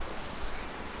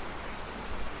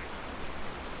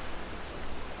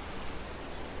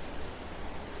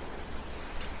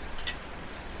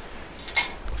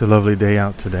It's a lovely day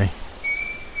out today.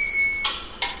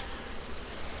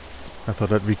 I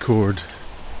thought I'd record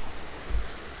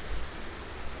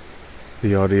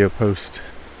the audio post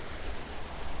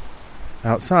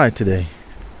outside today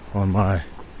on my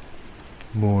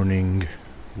morning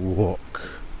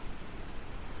walk.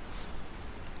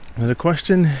 And the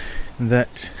question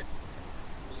that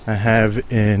I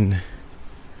have in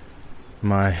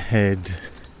my head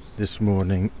this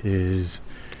morning is,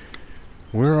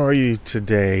 where are you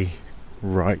today,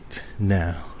 right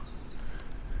now?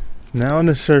 Now on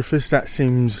the surface that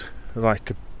seems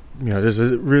like, there's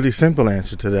a really simple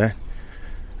answer to that.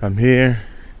 I'm here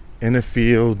in a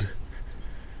field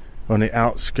on the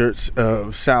outskirts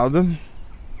of Southam,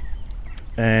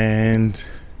 and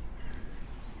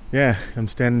I'm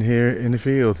standing here in the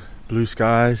field. Blue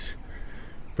skies,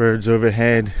 birds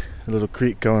overhead, a little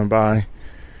creek going by.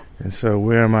 And so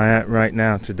where am I at right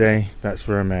now today? That's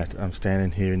where I'm at. I'm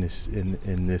standing here in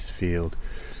this field.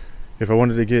 If I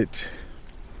wanted to get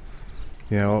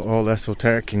all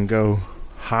esoteric and go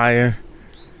higher,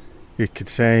 you could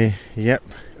say, yep,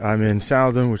 I'm in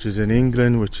Southam, which is in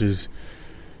England, which is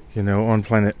on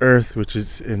planet Earth, which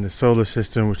is in the solar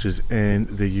system, which is in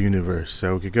the universe.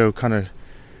 So we could go kind of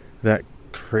that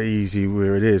crazy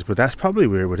where it is, but that's probably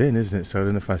where it would end, isn't it? So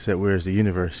then if I said, where's the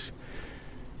universe?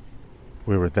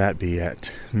 Where would that be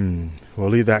at? We'll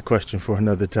leave that question for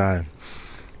another time.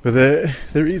 But the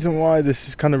reason why this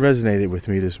has kind of resonated with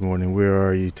me this morning, where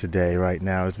are you today, right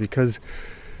now, is because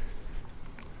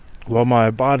while my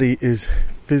body is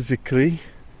physically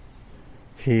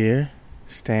here,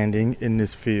 standing in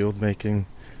this field, making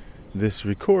this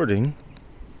recording,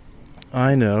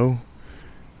 I know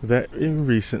that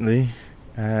recently,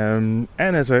 and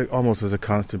almost as a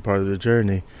constant part of the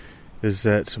journey, is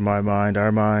that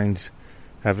our minds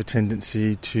have a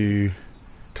tendency to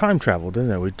time travel, doesn't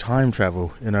it? We time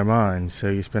travel in our minds. So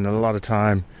you spend a lot of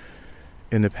time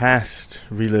in the past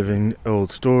reliving old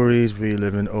stories,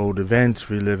 reliving old events,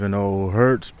 reliving old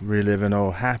hurts, reliving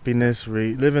old happiness,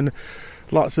 reliving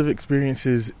lots of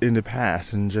experiences in the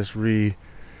past and just reliving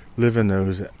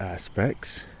those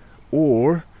aspects.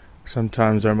 Or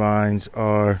sometimes our minds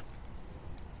are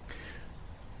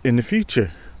in the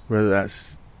future, whether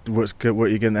that's what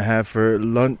you're going to have for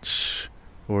lunch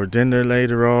or dinner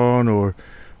later on, or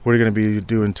what you're going to be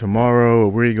doing tomorrow, or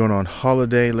where you're going on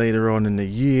holiday later on in the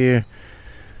year,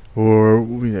 or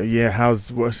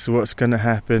what's going to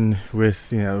happen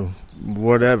with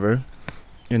whatever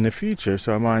in the future.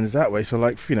 So our mind is that way.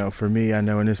 So for me, I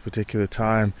know in this particular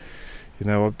time,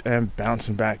 I'm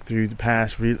bouncing back through the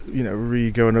past,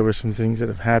 going over some things that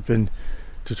have happened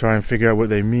to try and figure out what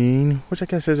they mean, which I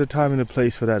guess there's a time and a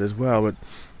place for that as well. But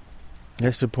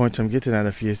that's the point I'm getting at.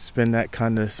 If you spend that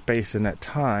kind of space and that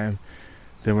time,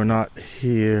 then we're not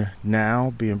here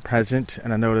now, being present.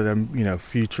 And I know that I'm,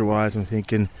 future-wise, I'm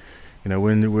thinking,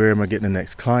 where am I getting the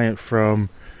next client from?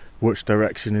 Which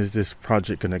direction is this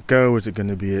project going to go? Is it going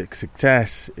to be a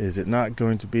success? Is it not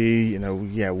going to be?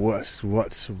 What's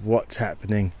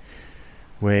happening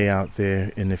way out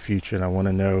there in the future? And I want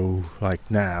to know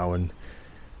now.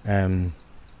 And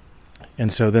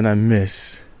so then I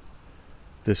miss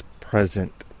this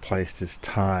present place, this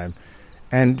time.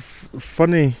 And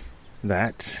funny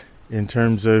that in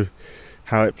terms of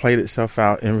how it played itself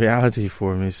out in reality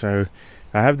for me. So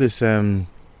I have this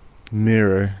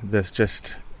mirror that's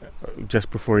just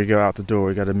before you go out the door.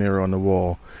 We got a mirror on the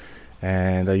wall,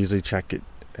 and I usually check it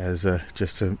as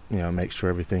just to make sure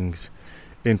everything's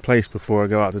in place before I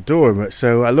go out the door. But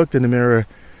so I looked in the mirror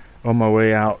on my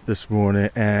way out this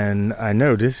morning, and I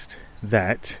noticed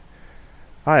that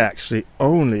I actually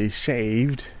only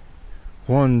shaved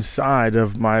one side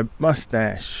of my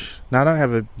mustache. Now I don't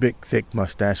have a big thick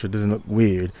mustache, so it doesn't look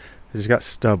weird. I just got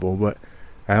stubble, but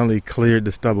I only cleared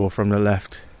the stubble from the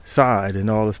left side, and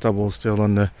all the stubble is still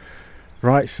on the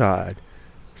right side.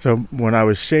 So when I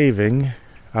was shaving,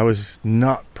 I was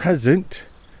not present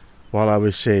while I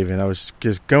was shaving. I was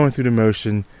just going through the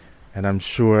motion, and I'm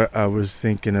sure I was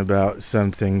thinking about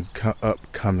something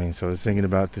upcoming. So I was thinking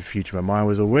about the future. My mind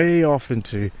was way off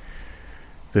into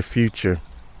the future,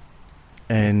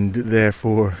 and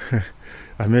therefore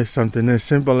I missed something as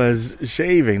simple as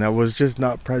shaving. I was just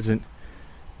not present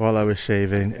while I was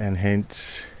shaving, and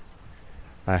hence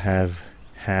I have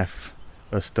half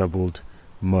a stubbled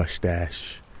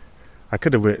mustache. I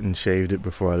could have went and shaved it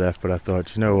before I left, but I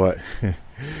thought, you know what?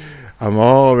 I'm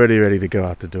already ready to go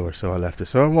out the door, so I left it.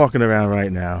 So I'm walking around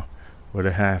right now with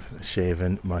a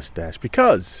half-shaven mustache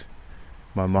because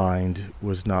my mind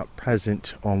was not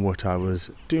present on what I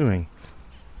was doing.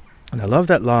 And I love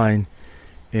that line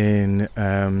in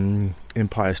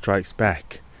Empire Strikes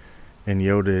Back. And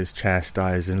Yoda is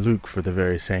chastising Luke for the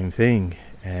very same thing.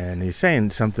 And he's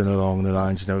saying something along the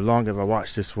lines, long have I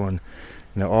watched this one,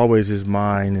 always his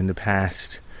mind in the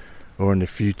past or in the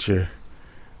future,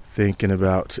 thinking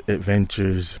about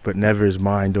adventures, but never his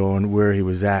mind on where he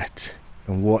was at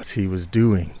and what he was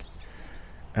doing.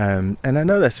 And I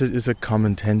know that is a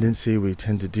common tendency. We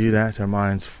tend to do that. Our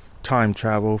minds time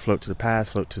travel, float to the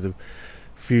past, float to the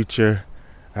future.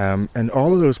 And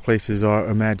all of those places are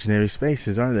imaginary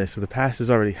spaces, aren't they? So the past has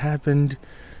already happened.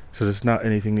 So there's not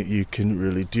anything that you can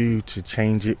really do to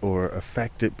change it or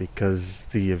affect it because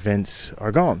the events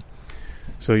are gone.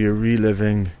 So you're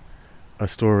reliving a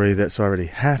story that's already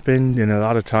happened, and a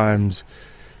lot of times,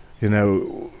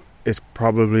 it's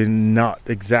probably not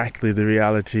exactly the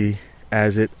reality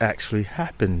as it actually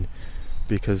happened,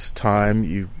 because time,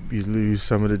 you lose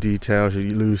some of the details,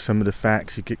 you lose some of the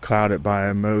facts, you get clouded by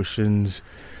emotions,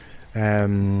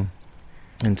 and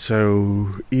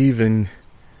so even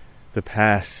the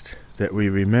past that we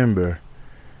remember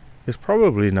is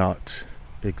probably not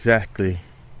exactly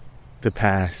the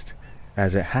past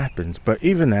as it happens. But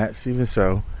even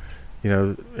so,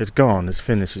 it's gone, it's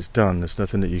finished, it's done. There's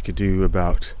nothing that you could do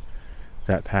about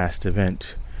that past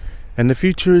event. And the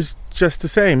future is just the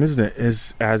same, isn't it?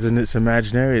 As in, it's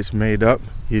imaginary, it's made up.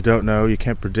 You don't know, you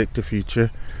can't predict the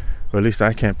future. Or at least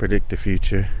I can't predict the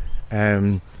future.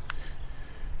 And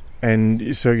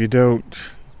so you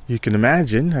can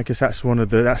imagine. I guess that's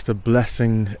that's the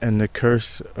blessing and the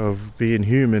curse of being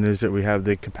human, is that we have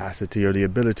the capacity or the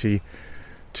ability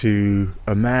to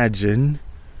imagine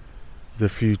the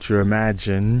future,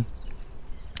 imagine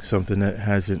something that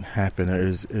hasn't happened or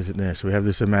isn't there. So we have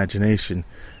this imagination,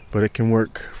 but it can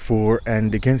work for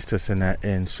and against us in that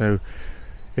end. So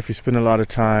if you spend a lot of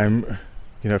time,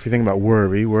 if you think about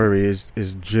worry is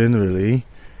generally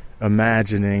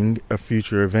imagining a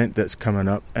future event that's coming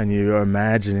up, and you're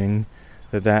imagining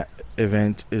that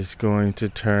event is going to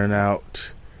turn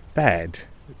out bad,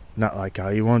 not like how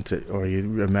you want it, or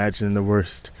you imagine the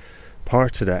worst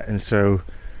parts of that, and so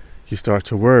you start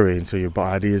to worry. And so your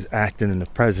body is acting in the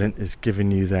present, is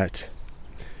giving you that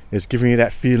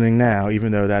feeling now,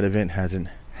 even though that event hasn't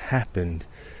happened,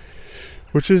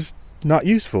 which is not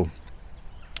useful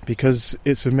because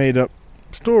it's a made up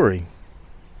story,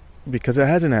 because it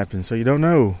hasn't happened. So you don't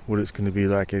know what it's going to be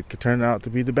like. It could turn out to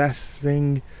be the best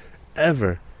thing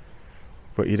ever,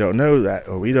 but you don't know that,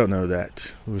 or we don't know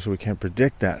that, so we can't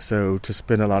predict that. So to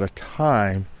spend a lot of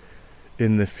time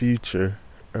in the future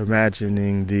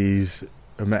imagining these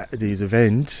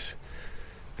events,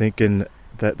 thinking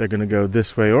that they're going to go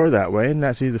this way or that way, and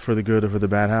that's either for the good or for the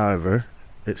bad, however,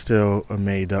 it's still a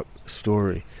made up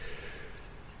story.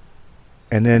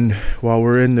 And then while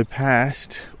we're in the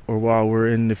past or while we're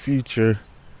in the future,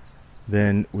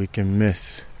 then we can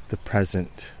miss the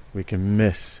present. We can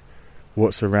miss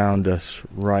what's around us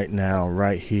right now,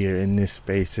 right here, in this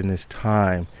space, in this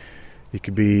time. You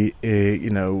could be,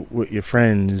 with your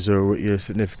friends or with your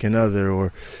significant other,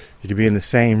 or you could be in the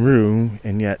same room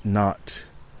and yet not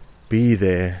be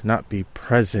there, not be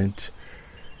present,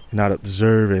 not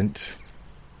observant,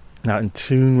 not in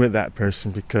tune with that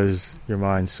person, because your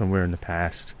mind's somewhere in the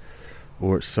past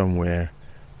or it's somewhere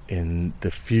in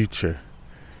the future.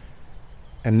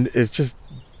 And it's just,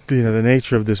 the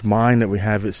nature of this mind that we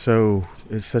have, it's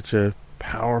such a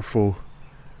powerful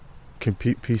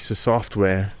piece of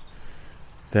software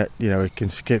that, it can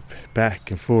skip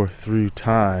back and forth through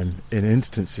time in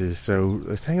instances. So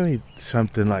it's only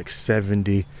something like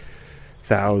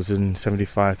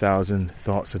 75,000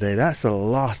 thoughts a day. That's a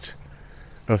lot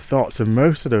of thoughts, and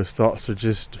most of those thoughts are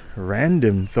just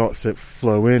random thoughts that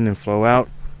flow in and flow out.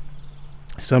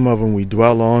 Some of them we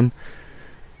dwell on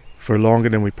for longer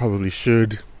than we probably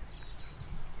should,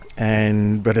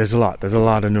 but there's a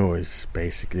lot of noise.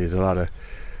 Basically, there's a lot of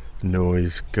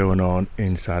noise going on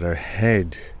inside our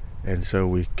head, and so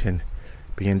we can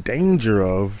be in danger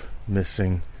of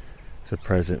missing the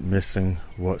present, missing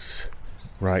what's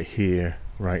right here,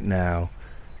 right now,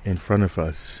 in front of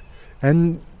us,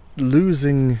 and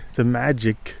losing the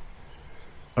magic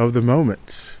of the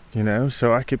moments.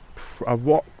 So I've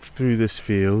walked through this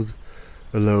field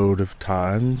a load of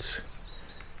times.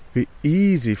 It'd be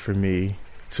easy for me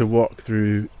to walk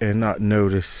through and not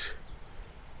notice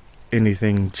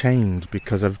anything change,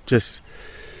 because I've just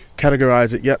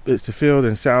categorized it. Yep, it's the field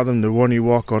in Southam, the one you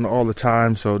walk on all the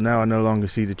time. So now I no longer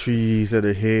see the trees that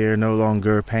are here, no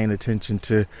longer paying attention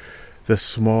to the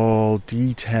small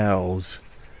details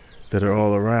that are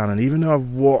all around. And even though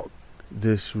I've walked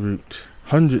this route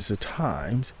hundreds of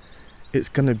times, it's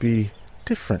going to be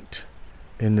different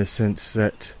in the sense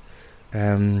that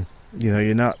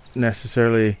you're not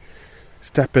necessarily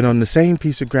stepping on the same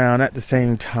piece of ground at the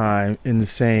same time in the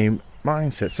same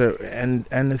mindset. So and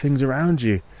the things around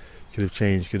you could have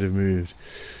changed, could have moved.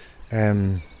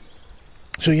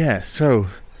 So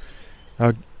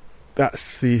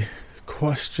that's the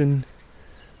question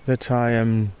that I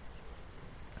am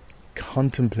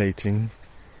contemplating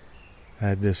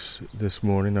this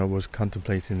morning. I was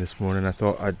contemplating this morning. I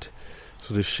thought I'd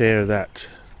sort of share that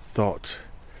thought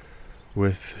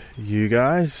with you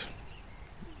guys,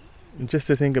 just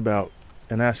to think about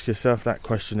and ask yourself that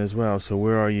question as well. So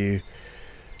where are you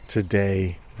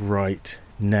today, right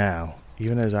now,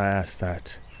 even as I ask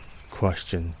that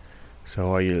question?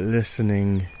 So are you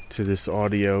listening to this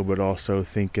audio but also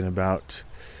thinking about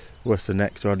what's the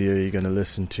next audio you're going to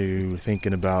listen to,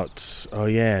 thinking about, oh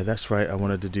yeah, that's right, I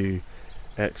wanted to do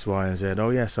X, Y, and Z. Oh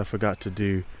yes, I forgot to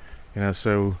do,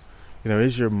 so,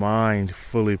 is your mind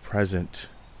fully present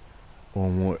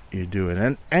on what you're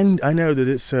doing? And I know that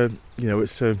it's a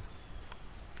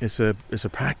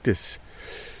practice,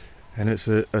 and it's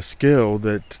a skill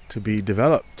that to be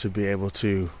developed, to be able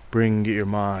to bring your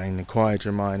mind and quiet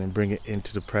your mind and bring it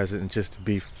into the present, and just to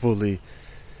be fully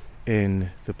in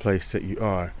the place that you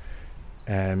are.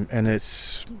 And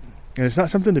it's not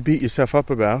something to beat yourself up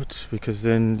about, because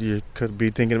then you could be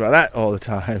thinking about that all the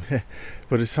time.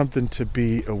 But it's something to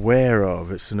be aware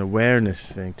of. It's an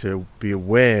awareness thing, to be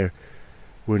aware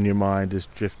when your mind is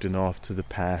drifting off to the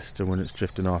past, or when it's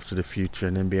drifting off to the future,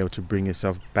 and then be able to bring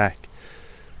yourself back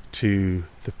to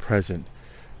the present.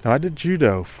 Now, I did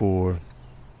judo for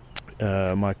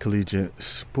my collegiate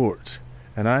sport,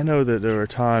 and I know that there were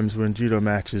times when judo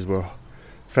matches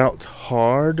felt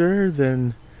harder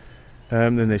than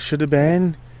they should have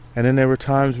been, and then there were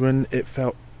times when it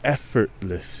felt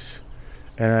effortless.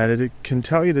 And I can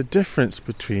tell you the difference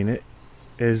between it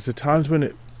is the times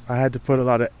when I had to put a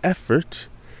lot of effort,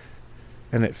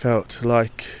 and it felt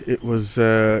like it was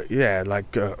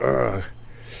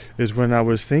is when I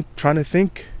was trying to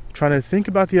think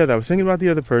about the other. I was thinking about the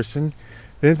other person,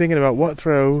 then thinking about what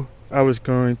throw I was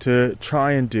going to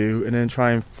try and do, and then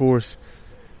try and force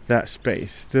that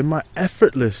space. Then my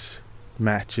effortless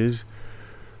matches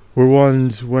were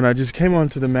ones when I just came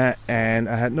onto the mat and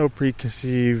I had no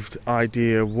preconceived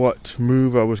idea what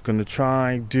move I was going to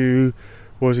try, do,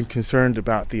 wasn't concerned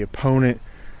about the opponent.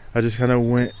 I just kind of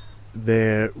went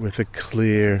there with a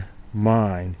clear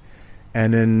mind.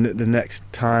 And then the next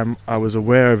time I was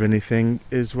aware of anything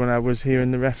is when I was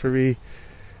hearing the referee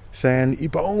saying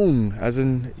 "Ippon," as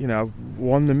in,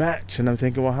 won the match. And I'm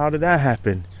thinking, well, how did that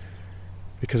happen?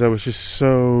 Because I was just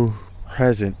so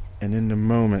present and in the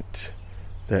moment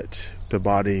that the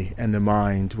body and the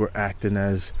mind were acting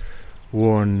as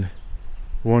one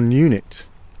unit.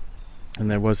 And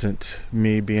there wasn't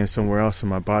me being somewhere else in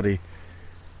my body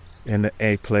in the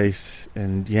A place.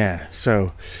 And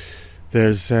so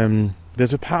there's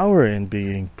a power in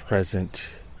being present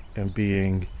and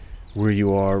being where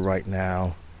you are right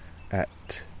now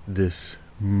at this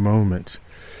moment.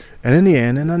 And in the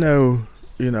end, and I know,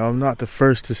 I'm not the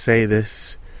first to say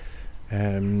this,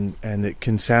 and it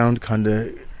can sound kind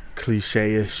of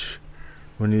cliche-ish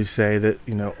when you say that,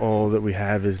 all that we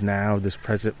have is now, this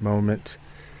present moment.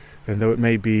 And though it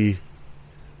may be,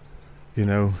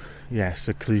 yes,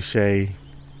 a cliche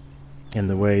in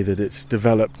the way that it's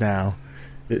developed now,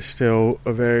 it's still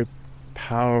a very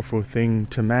powerful thing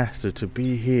to master, to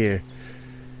be here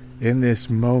in this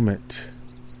moment,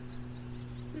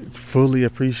 fully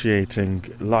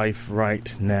appreciating life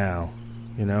right now.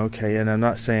 And I'm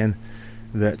not saying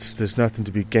that there's nothing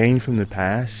to be gained from the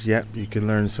past. Yep, you can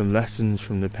learn some lessons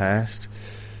from the past,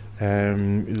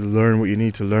 learn what you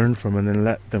need to learn from, and then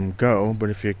let them go. But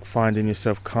if you're finding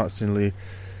yourself constantly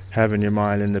having your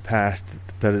mind in the past,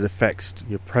 that it affects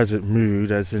your present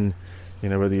mood, as in,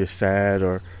 whether you're sad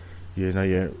or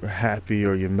you're happy,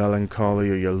 or you're melancholy,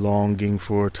 or you're longing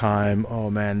for a time. Oh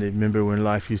man, remember when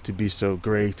life used to be so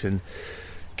great, and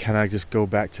can I just go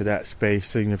back to that space?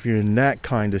 So if you're in that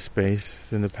kind of space,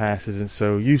 then the past isn't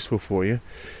so useful for you.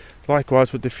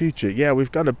 Likewise with the future. Yeah,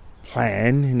 we've got to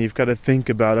plan, and you've got to think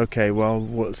about, okay, well,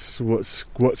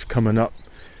 what's coming up?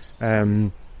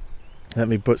 Let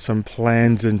me put some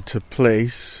plans into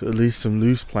place, at least some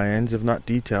loose plans, if not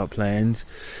detailed plans,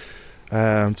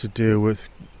 to deal with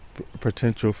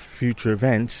potential future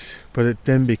events. But it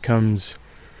then becomes,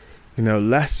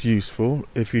 less useful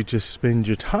if you just spend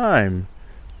your time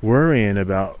worrying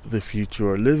about the future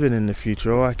or living in the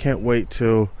future. Oh, I can't wait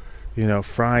till,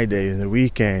 Friday and the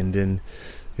weekend, and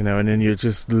and then you're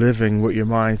just living with your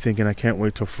mind thinking, I can't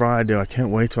wait till Friday, or I can't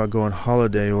wait till I go on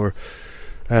holiday, or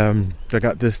I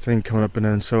got this thing coming up, and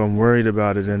then so I'm worried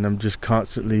about it, and I'm just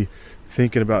constantly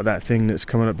thinking about that thing that's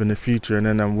coming up in the future, and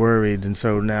then I'm worried, and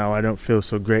so now I don't feel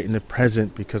so great in the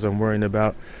present because I'm worrying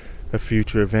about a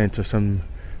future event or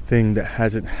something that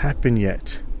hasn't happened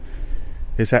yet.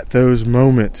 It's at those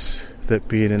moments that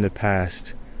being in the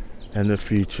past and the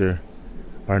future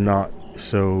are not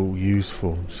so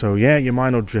useful. So yeah, your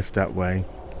mind will drift that way,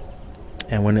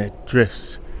 and when it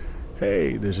drifts,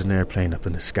 hey, there's an airplane up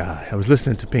in the sky. I was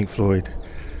listening to Pink Floyd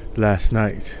last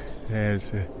night.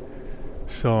 There's a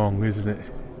song, isn't it?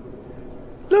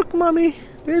 Look, mommy,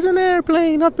 there's an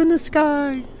airplane up in the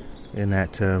sky. In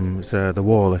that, it's The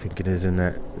Wall, I think it is. In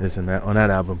that on that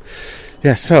album.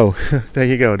 Yeah. So there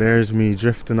you go. There's me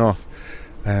drifting off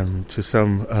to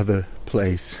some other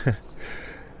place.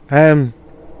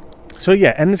 So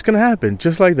yeah, and it's gonna happen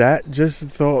just like that. Just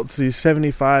thoughts, these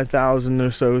 75,000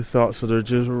 or so thoughts that are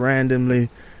just randomly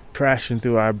crashing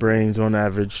through our brains on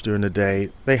average during the day.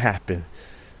 They happen.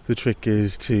 The trick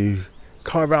is to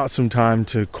carve out some time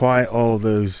to quiet all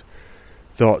those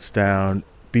thoughts down,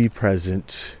 be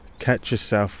present, catch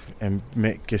yourself, and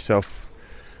make yourself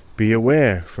be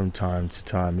aware from time to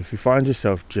time. If you find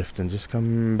yourself drifting, just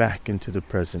come back into the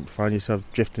present. Find yourself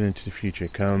drifting into the future,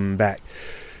 come back.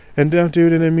 And don't do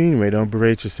it in a mean way. Don't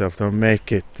berate yourself. Don't make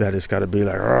it that it's got to be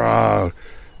like, oh,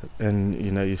 and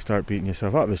you start beating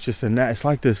yourself up. It's just it's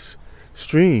like this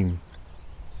stream.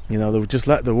 Just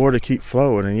let the water keep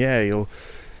flowing, and yeah, you'll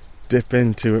dip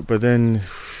into it, but then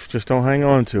just don't hang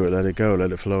on to it. Let it go.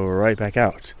 Let it flow right back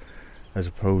out, as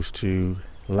opposed to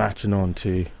latching on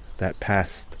to that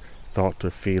past thought or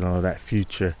feeling or that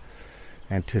future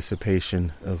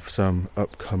anticipation of some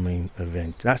upcoming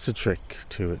event. That's the trick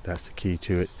to it. That's the key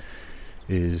to it,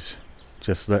 is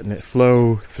just letting it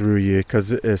flow through you,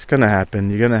 because it's going to happen.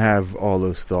 You're going to have all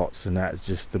those thoughts, and that's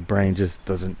just, the brain just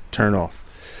doesn't turn off.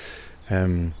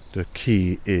 The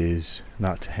key is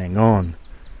not to hang on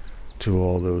to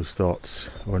all those thoughts,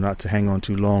 or not to hang on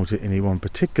too long to any one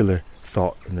particular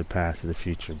thought in the past or the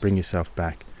future. Bring yourself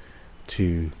back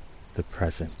to the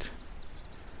present.